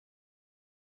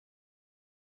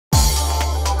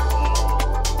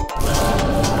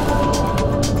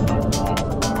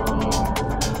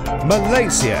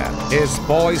Malaysia is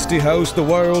poised to host the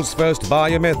world's first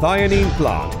biomethionine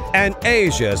plant and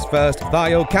Asia's first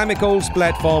biochemicals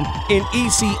platform in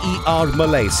ECER,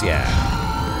 Malaysia.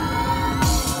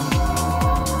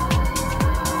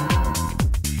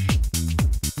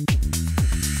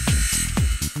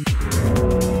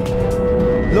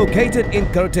 Located in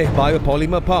Kerteh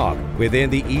Biopolymer Park within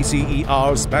the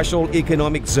ECER Special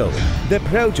Economic Zone, the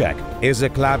project is a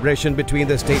collaboration between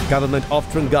the State Government of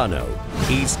Terengganu,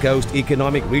 East Coast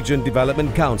Economic Region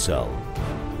Development Council,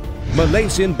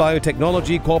 Malaysian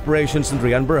Biotechnology Corporation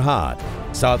Sdn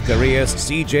Bhd, South Korea's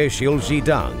CJ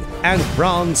Shilji-dang, and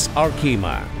France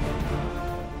Arkema.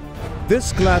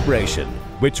 This collaboration,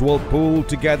 which will pool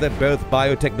together both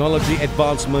biotechnology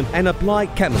advancement and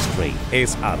applied chemistry,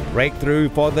 is a breakthrough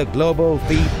for the global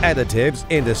feed additives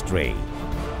industry.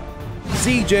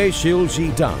 CJ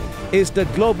Shilji-dang is the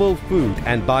global food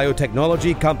and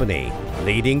biotechnology company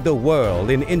leading the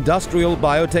world in industrial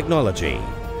biotechnology.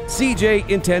 CJ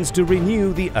intends to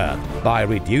renew the earth by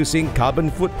reducing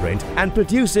carbon footprint and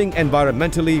producing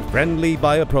environmentally friendly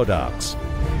bioproducts.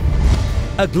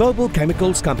 A global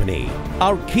chemicals company,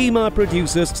 Arkema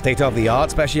produces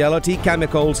state-of-the-art specialty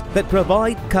chemicals that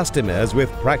provide customers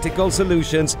with practical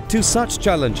solutions to such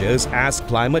challenges as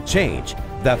climate change,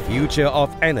 the future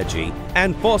of energy,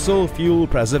 and fossil fuel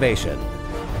preservation.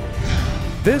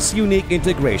 This unique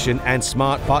integration and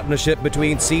smart partnership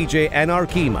between CJ and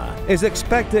Arkema is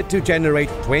expected to generate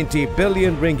 20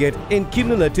 billion ringgit in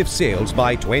cumulative sales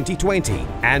by 2020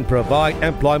 and provide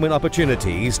employment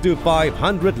opportunities to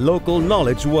 500 local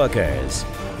knowledge workers.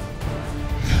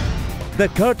 The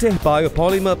Kerteh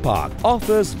Biopolymer Park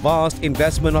offers vast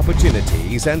investment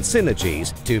opportunities and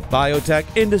synergies to biotech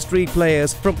industry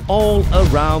players from all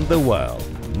around the world,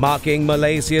 marking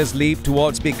Malaysia's leap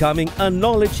towards becoming a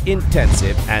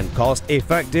knowledge-intensive and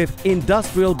cost-effective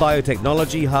industrial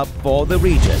biotechnology hub for the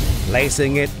region,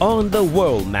 placing it on the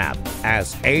world map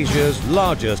as Asia's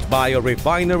largest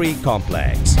biorefinery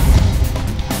complex.